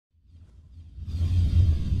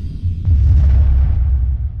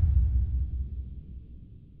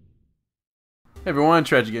Hey everyone,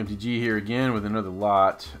 Tragic MTG here again with another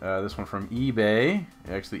lot. This one from eBay.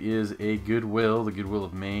 It actually is a Goodwill, the Goodwill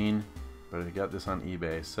of Maine, but I got this on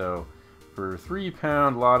eBay. So for a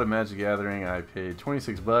 £3 lot of Magic the Gathering, I paid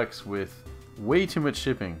 26 bucks with way too much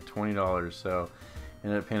shipping, $20. So I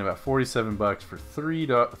ended up paying about 47 bucks for three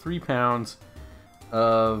pounds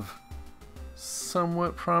of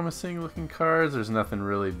somewhat promising looking cards. There's nothing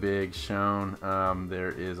really big shown. There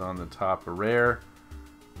is on the top a rare,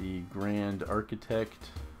 the Grand Architect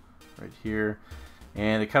right here,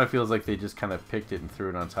 and it kind of feels like they just kind of picked it and threw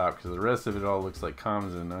it on top because the rest of it all looks like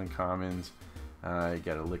commons and uncommons. You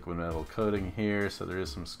got a liquid metal coating here, so there is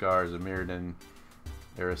some scars of Mirrodin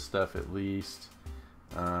era stuff at least.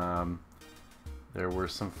 There were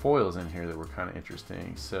some foils in here that were kind of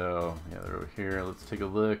interesting, so yeah, they're over here. Let's take a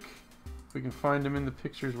look if we can find them in the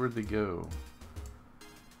pictures. Where'd they go?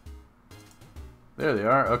 There they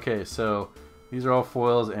are. Okay, so these are all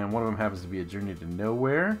foils, and one of them happens to be a Journey to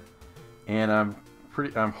Nowhere. And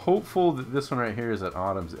I'm hopeful that this one right here is at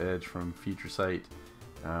Autumn's Edge from Future Sight,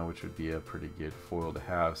 which would be a pretty good foil to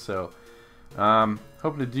have. So,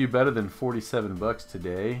 hoping to do better than 47 bucks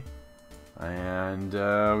today, and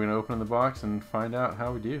we're gonna open the box and find out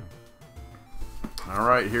how we do. All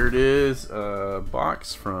right, here it is, a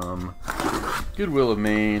box from Goodwill of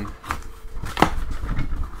Maine.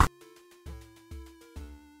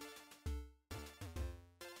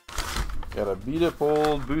 Got a beat up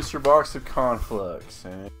old booster box of Conflux.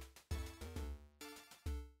 And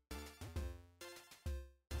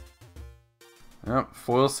yep,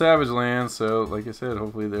 foil Savage Land. So like I said,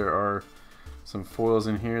 hopefully there are some foils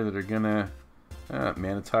in here that are gonna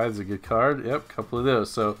Mana Tide's a good card. Yep, a couple of those.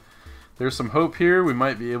 So there's some hope here. We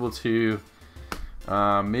might be able to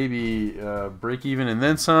maybe break even and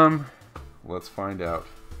then some. Let's find out.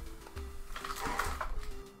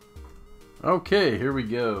 Okay, here we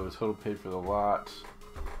go. Total pay for the lot,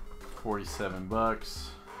 47 bucks.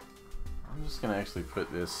 I'm just gonna actually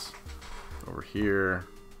put this over here.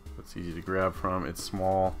 It's easy to grab from. It's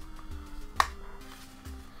small.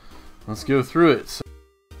 Let's go through it. So,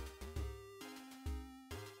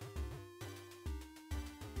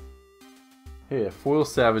 hey, a foil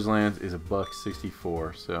Savage Lands is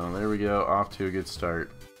 $1.64. So there we go. Off to a good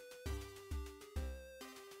start.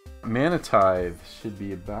 Mana Tithe should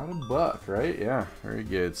be about $1, right? Yeah, very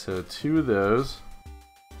good. So 2 of those.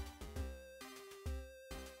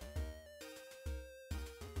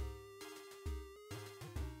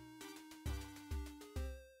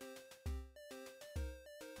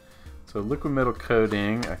 So liquid metal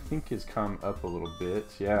coating, I think, has come up a little bit.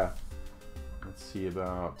 Yeah. Let's see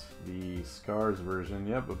about the Scars version.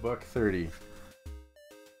 Yep, $1.30.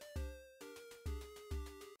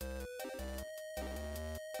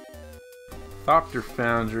 Thopter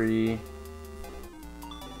Foundry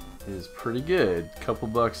is pretty good. Couple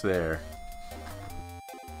bucks there.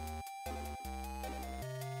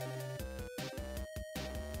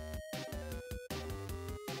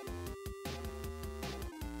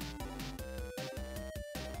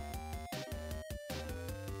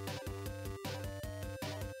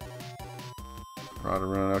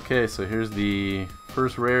 Run. Okay, so here's the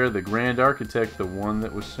first rare, the Grand Architect, the one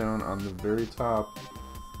that was shown on the very top.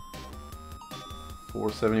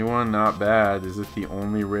 471, not bad. Is it the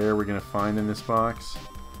only rare we're gonna find in this box?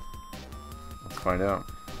 Let's find out.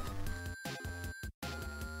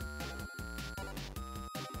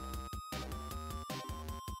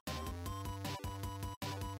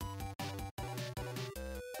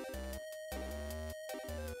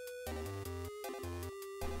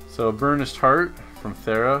 So Burnished Heart from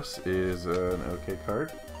Theros is an okay card.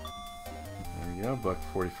 There we go,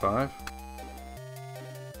 $1.45.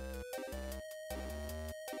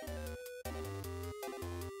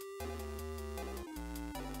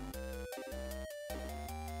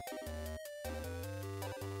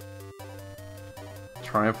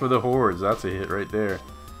 Triumph of the Hordes, that's a hit right there.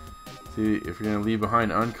 See, if you're going to leave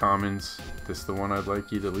behind uncommons, this is the one I'd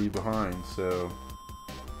like you to leave behind, so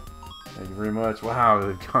thank you very much. Wow,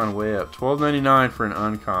 they've gone way up. $12.99 for an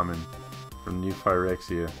uncommon from New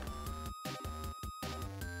Phyrexia.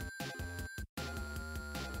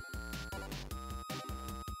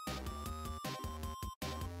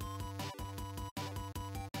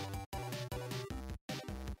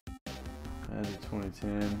 Magic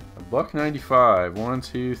 2010, $1.95. 1,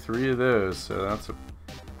 2, 3 of those. So that's a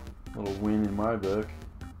little win in my book.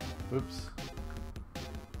 Whoops.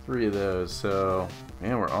 3 of those. So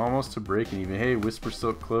man, we're almost to breaking even. Hey, Whisper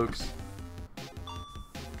Silk Cloaks,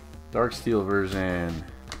 Dark Steel version,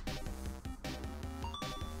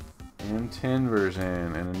 M10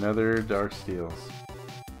 version, and another Dark Steels.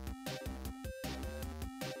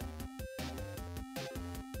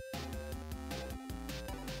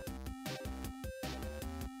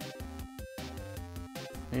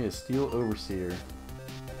 Hey, a Steel Overseer.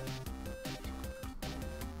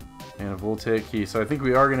 And a Voltaic Key. So I think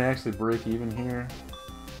we are going to actually break even here.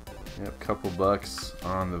 Yep, couple bucks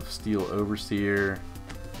on the Steel Overseer.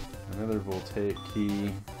 Another Voltaic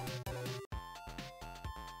Key.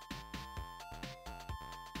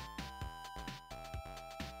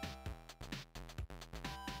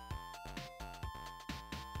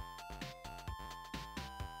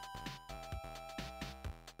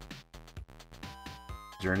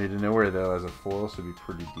 Journey to Nowhere, though, as a foil should be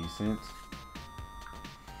pretty decent.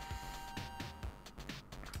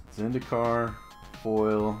 Zendikar,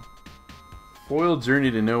 foil. Foil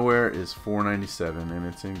Journey to Nowhere is $4.97, and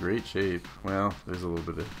it's in great shape. Well, there's a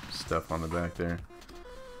little bit of stuff on the back there.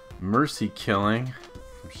 Mercy Killing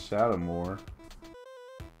from Shadowmoor.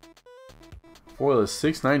 Foil is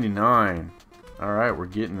 $6.99. Alright, we're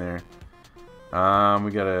getting there.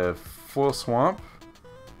 We got a foil Swamp.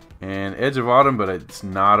 And Edge of Autumn, but it's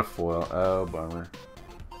not a foil. Oh, bummer.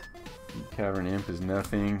 Cavern Imp is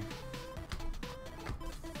nothing.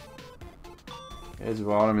 Edge of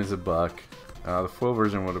Autumn is $1. The foil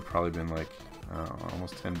version would have probably been like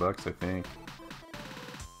almost $10, I think.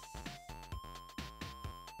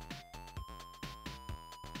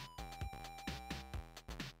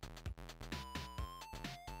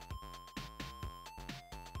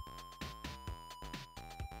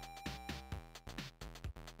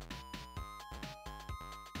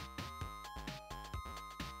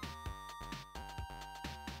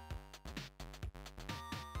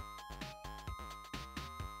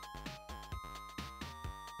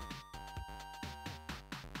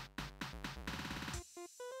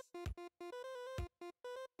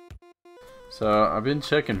 So I've been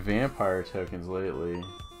checking vampire tokens lately,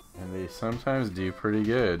 and they sometimes do pretty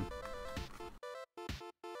good.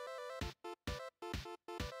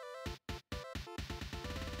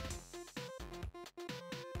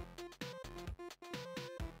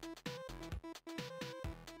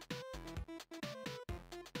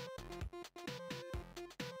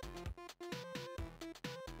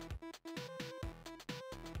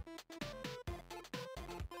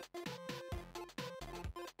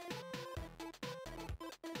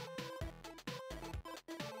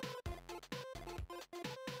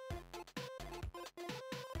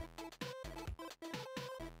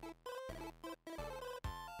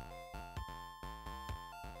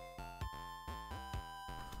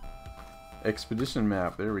 Expedition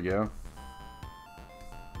map, there we go.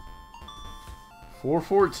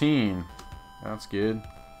 414. That's good.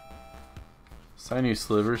 Sinew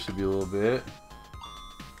Sliver should be a little bit.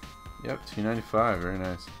 Yep, $2.95, very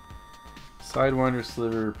nice. Sidewinder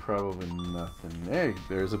Sliver, probably nothing. Hey,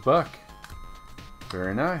 there's $1.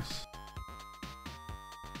 Very nice.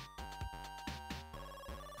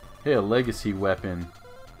 Hey, a Legacy Weapon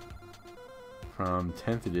from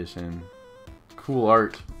 10th edition. Cool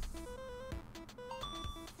art.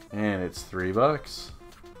 And it's $3.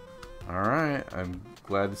 Alright, I'm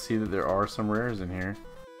glad to see that there are some rares in here.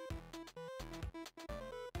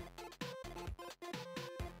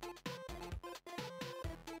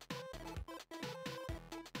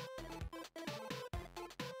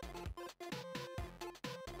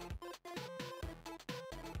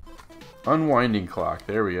 Unwinding Clock,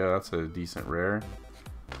 there we go, that's a decent rare.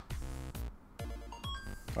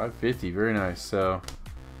 $5.50, very nice. So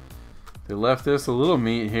they left us a little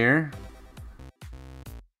meat here.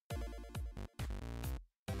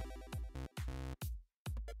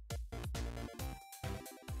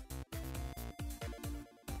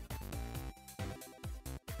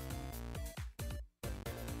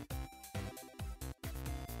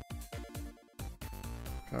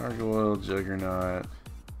 Gargoyle, Juggernaut,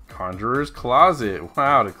 Conjurer's Closet,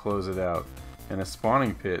 wow, to close it out, and a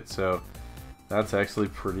Spawning Pit. So that's actually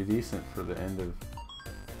pretty decent for the end of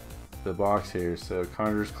the box here. So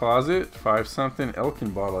Conjurer's Closet, 5-something. Elkin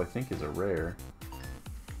Bottle, I think, is a rare,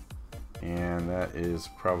 and that is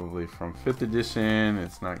probably from 5th edition.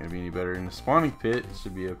 It's not going to be any better. In the Spawning Pit, it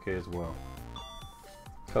should be okay as well.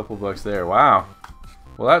 Couple bucks there. Wow.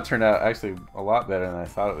 Well, that turned out actually a lot better than I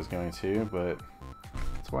thought it was going to, but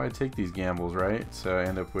that's why I take these gambles, right? So I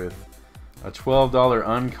end up with a $12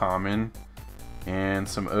 uncommon and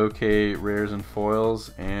some okay rares and foils,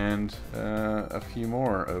 and a few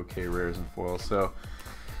more okay rares and foils. So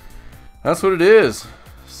that's what it is.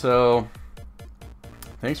 So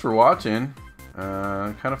thanks for watching.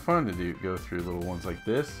 Kind of fun to go through little ones like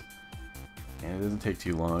this, and it doesn't take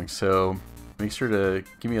too long. So make sure to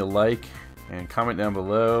give me a like and comment down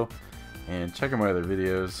below, and check out my other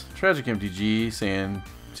videos. Tragic MTG saying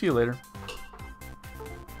see you later.